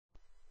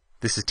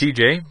This is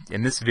TJ.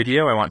 In this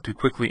video I want to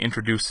quickly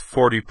introduce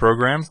 40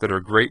 programs that are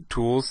great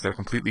tools. They're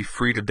completely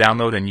free to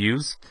download and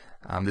use.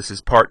 This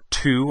is part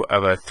 2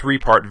 of a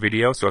 3-part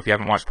video, so if you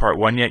haven't watched part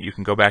 1 yet, you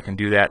can go back and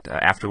do that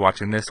after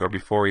watching this or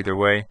before, either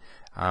way.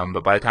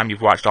 But by the time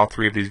you've watched all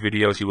 3 of these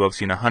videos, you will have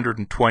seen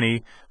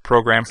 120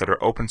 programs that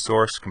are open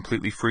source,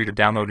 completely free to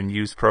download and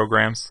use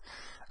programs.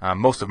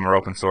 Most of them are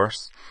open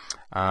source.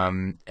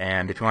 And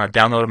if you want to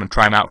download them and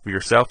try them out for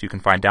yourself, you can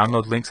find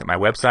download links at my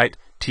website,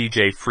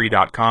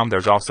 tjfree.com.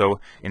 There's also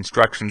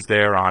instructions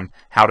there on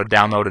how to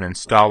download and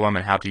install them,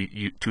 and how to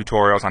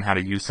tutorials on how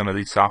to use some of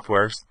these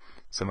softwares,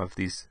 some of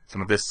this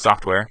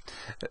software.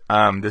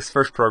 This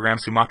first program,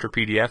 Sumatra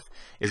PDF,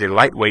 is a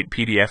lightweight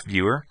PDF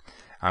viewer.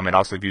 It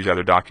also views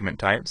other document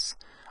types.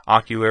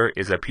 Ocular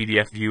is a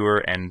PDF viewer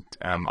and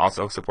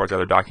also supports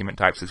other document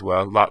types as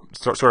well.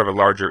 Sort of a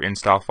larger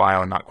install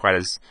file and not quite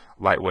as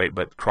lightweight,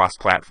 but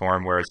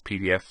cross-platform, whereas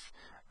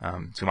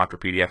Sumatra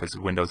PDF is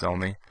Windows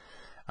only.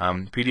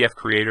 PDF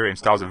Creator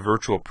installs a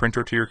virtual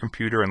printer to your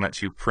computer and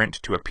lets you print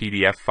to a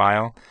PDF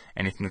file.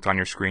 Anything that's on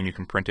your screen, you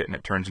can print it and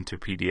it turns into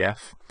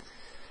PDF.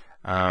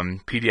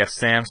 PDF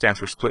SAM stands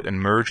for Split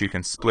and Merge. You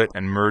can split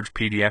and merge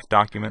PDF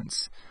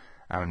documents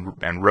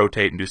and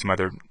rotate and do some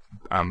other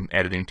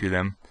editing to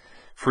them.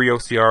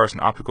 FreeOCR is an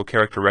optical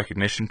character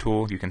recognition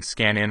tool. You can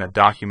scan in a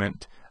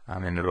document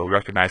and it'll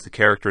recognize the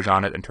characters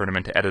on it and turn them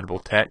into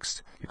editable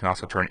text. You can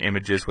also turn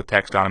images with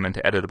text on them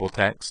into editable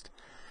text.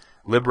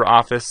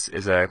 LibreOffice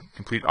is a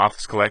complete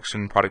office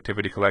collection,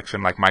 productivity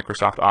collection like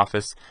Microsoft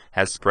Office.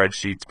 Has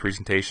spreadsheets,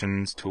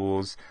 presentations,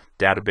 tools,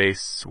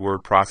 database,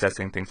 word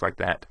processing, things like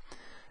that.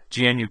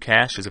 GNU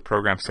Cache is a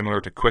program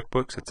similar to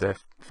QuickBooks. It's a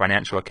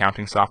financial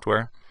accounting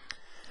software.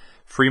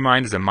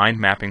 FreeMind is a mind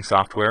mapping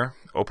software.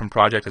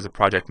 OpenProject is a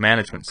project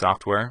management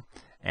software.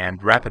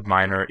 And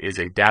RapidMiner is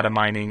a data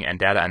mining and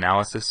data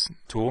analysis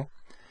tool.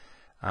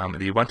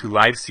 The Ubuntu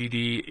Live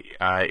CD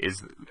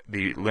is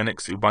the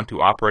Linux Ubuntu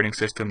operating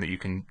system that you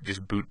can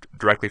just boot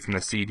directly from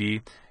the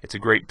CD. It's a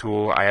great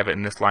tool. I have it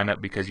in this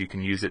lineup because you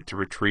can use it to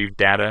retrieve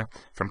data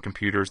from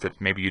computers that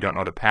maybe you don't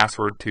know the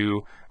password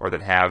to, or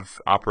that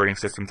have operating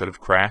systems that have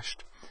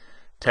crashed.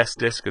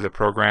 TestDisk is a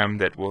program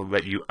that will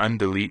let you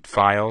undelete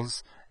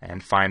files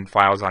and find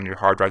files on your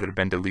hard drive that have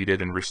been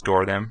deleted and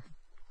restore them.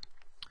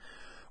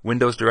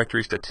 Windows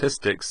Directory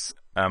Statistics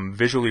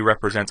visually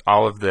represents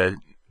all of the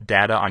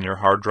data on your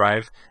hard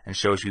drive and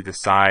shows you the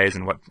size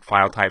and what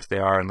file types they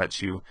are, and lets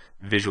you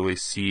visually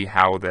see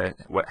how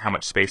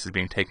much space is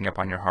being taken up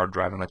on your hard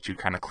drive, and lets you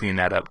kind of clean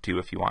that up too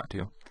if you want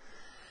to.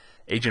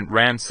 Agent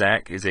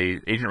Ransack and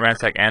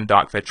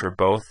DocFetcher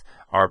both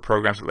are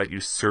programs that let you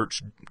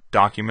search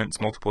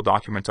documents, multiple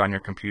documents on your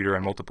computer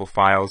and multiple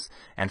files,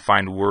 and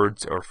find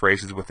words or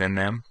phrases within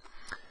them.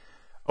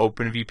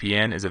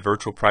 OpenVPN is a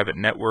virtual private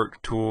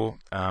network tool.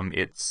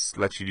 It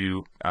lets you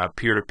do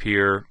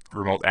peer-to-peer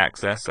remote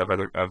access of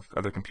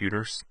other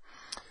computers.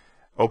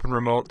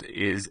 OpenRemote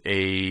is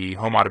a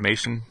home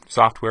automation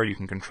software. You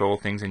can control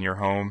things in your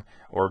home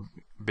or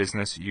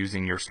business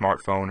using your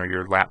smartphone or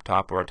your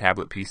laptop or a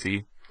tablet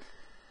PC.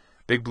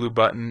 Big Blue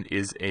Button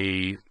is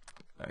a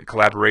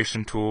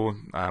collaboration tool.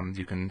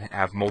 You can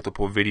have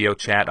multiple video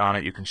chat on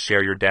it. You can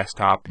share your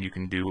desktop. You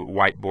can do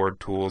whiteboard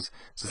tools.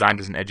 It's designed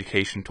as an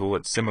education tool.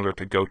 It's similar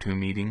to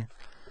GoToMeeting.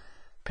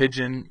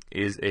 Pidgin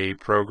is a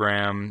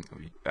program,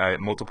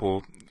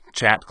 multiple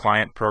chat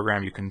client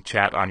program. You can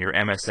chat on your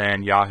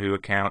MSN, Yahoo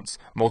accounts,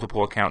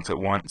 multiple accounts at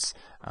once,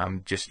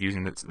 just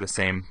using the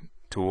same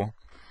tool.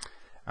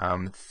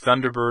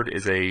 Thunderbird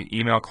is a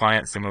email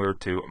client similar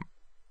to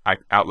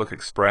Outlook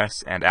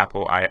Express and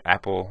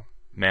Apple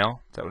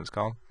Mail. Is that what it's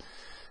called?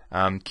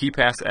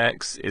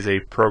 KeePassX is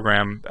a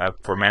program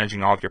for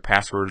managing all of your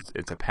passwords.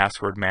 It's a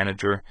password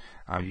manager.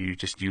 You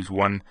just use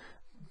one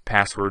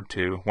password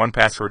to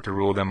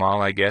rule them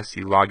all, I guess.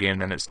 You log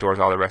in and it stores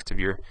all the rest of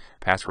your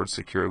passwords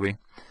securely.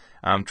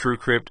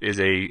 TrueCrypt is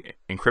a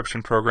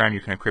encryption program.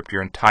 You can encrypt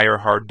your entire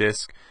hard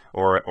disk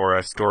or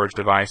a storage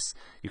device.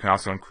 You can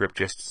also encrypt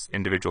just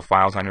individual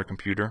files on your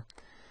computer.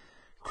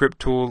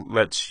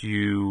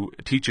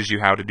 CryptTool teaches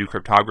you how to do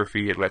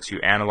cryptography. It lets you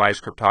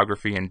analyze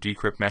cryptography and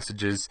decrypt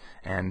messages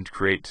and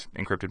create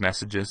encrypted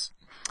messages.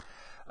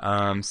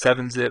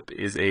 7-Zip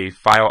is a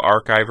file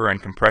archiver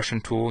and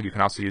compression tool. You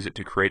can also use it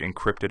to create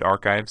encrypted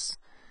archives.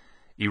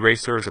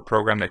 Eraser is a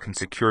program that can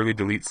securely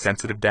delete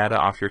sensitive data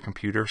off your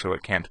computer so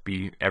it can't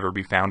ever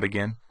be found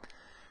again.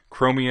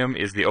 Chromium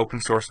is the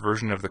open source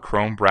version of the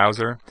Chrome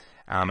browser.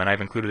 And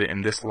I've included it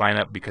in this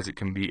lineup because it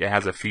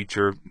has a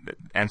feature,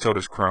 and so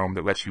does Chrome,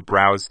 that lets you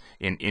browse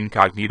in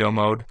incognito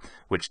mode,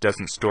 which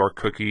doesn't store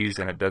cookies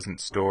and it doesn't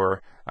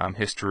store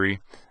history.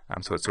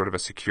 So it's sort of a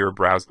secure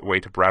way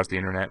to browse the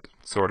internet,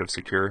 sort of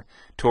secure.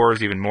 Tor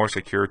is even more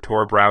secure.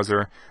 Tor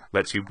browser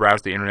lets you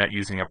browse the internet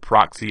using a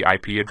proxy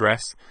IP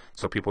address,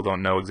 so people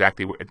don't know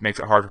exactly. It makes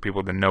it hard for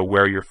people to know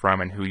where you're from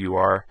and who you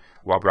are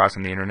while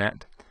browsing the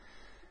internet.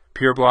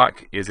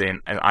 PeerBlock is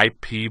an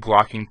IP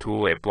blocking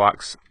tool.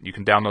 You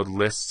can download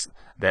lists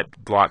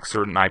that block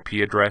certain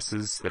IP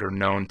addresses that are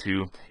known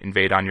to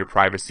invade on your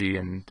privacy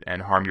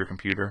and harm your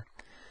computer.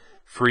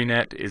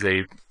 Freenet is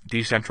a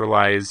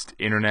decentralized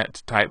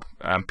internet type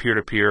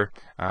peer-to-peer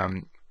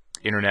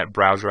internet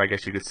browser, I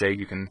guess you could say.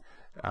 You can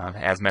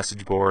has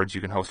message boards.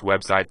 You can host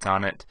websites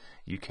on it.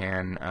 You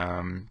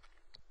can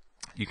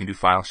do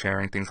file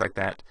sharing, things like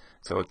that.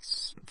 So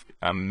it's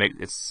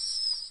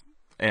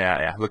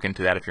look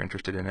into that if you're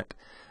interested in it.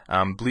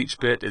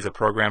 BleachBit is a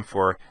program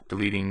for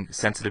deleting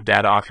sensitive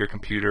data off your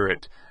computer.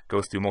 It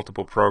goes through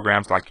multiple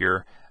programs, like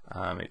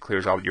it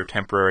clears all of your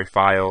temporary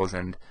files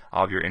and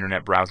all of your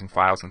internet browsing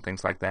files and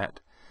things like that.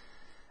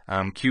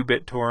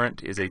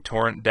 QBitTorrent is a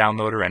torrent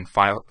downloader and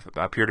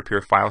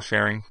peer-to-peer file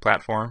sharing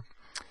platform.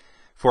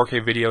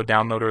 4K Video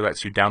Downloader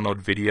lets you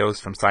download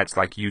videos from sites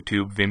like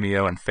YouTube,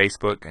 Vimeo, and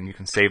Facebook, and you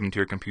can save them to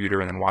your computer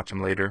and then watch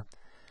them later.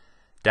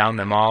 Down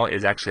Them All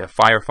is actually a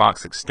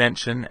Firefox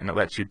extension, and it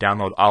lets you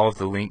download all of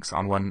the links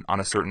on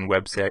a certain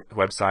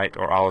website,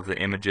 or all of the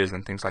images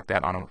and things like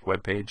that on a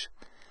web page.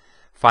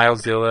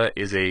 FileZilla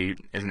is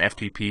an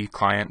FTP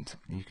client.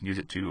 You can use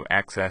it to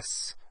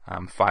access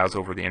files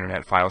over the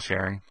internet, file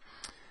sharing.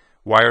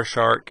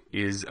 Wireshark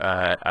is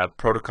a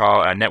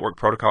network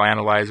protocol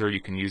analyzer.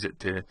 You can use it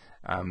to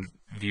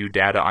view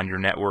data on your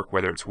network,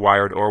 whether it's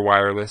wired or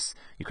wireless.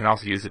 You can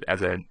also use it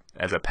as a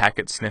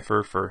packet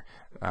sniffer for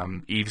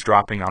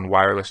eavesdropping on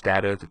wireless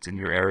data that's in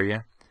your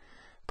area.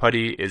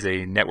 PuTTY is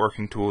a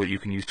networking tool that you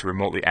can use to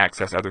remotely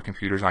access other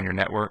computers on your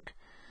network.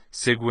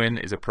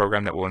 Cygwin is a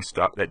program that will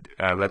install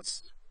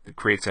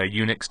creates a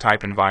Unix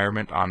type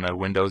environment on a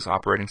Windows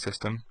operating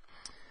system.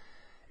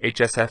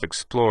 HSF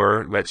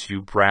Explorer lets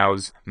you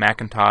browse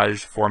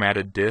Macintosh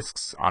formatted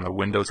disks on a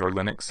Windows or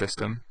Linux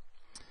system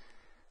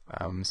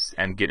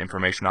and get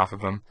information off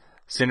of them.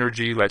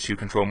 Synergy lets you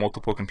control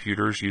multiple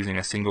computers using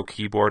a single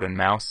keyboard and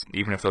mouse,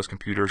 even if those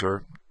computers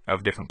are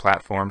of different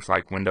platforms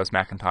like Windows,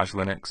 Macintosh,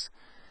 Linux.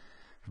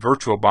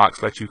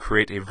 VirtualBox lets you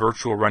create a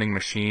virtual running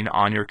machine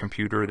on your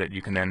computer that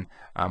you can then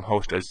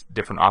host a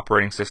different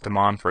operating system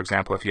on. For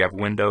example, if you have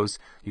Windows,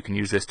 you can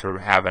use this to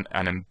have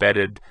an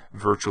embedded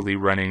virtually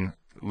running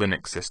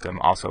Linux system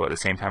also at the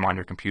same time on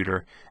your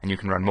computer, and you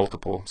can run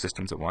multiple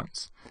systems at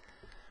once.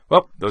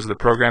 Well, those are the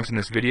programs in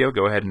this video.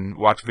 Go ahead and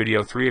watch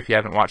video 3 if you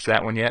haven't watched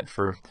that one yet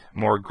for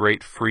more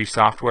great free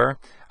software.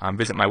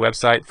 Visit my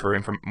website for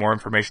more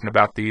information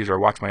about these, or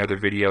watch my other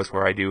videos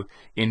where I do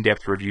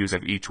in-depth reviews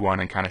of each one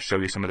and kind of show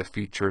you some of the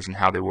features and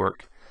how they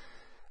work.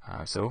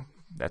 So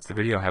that's the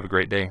video. Have a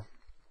great day.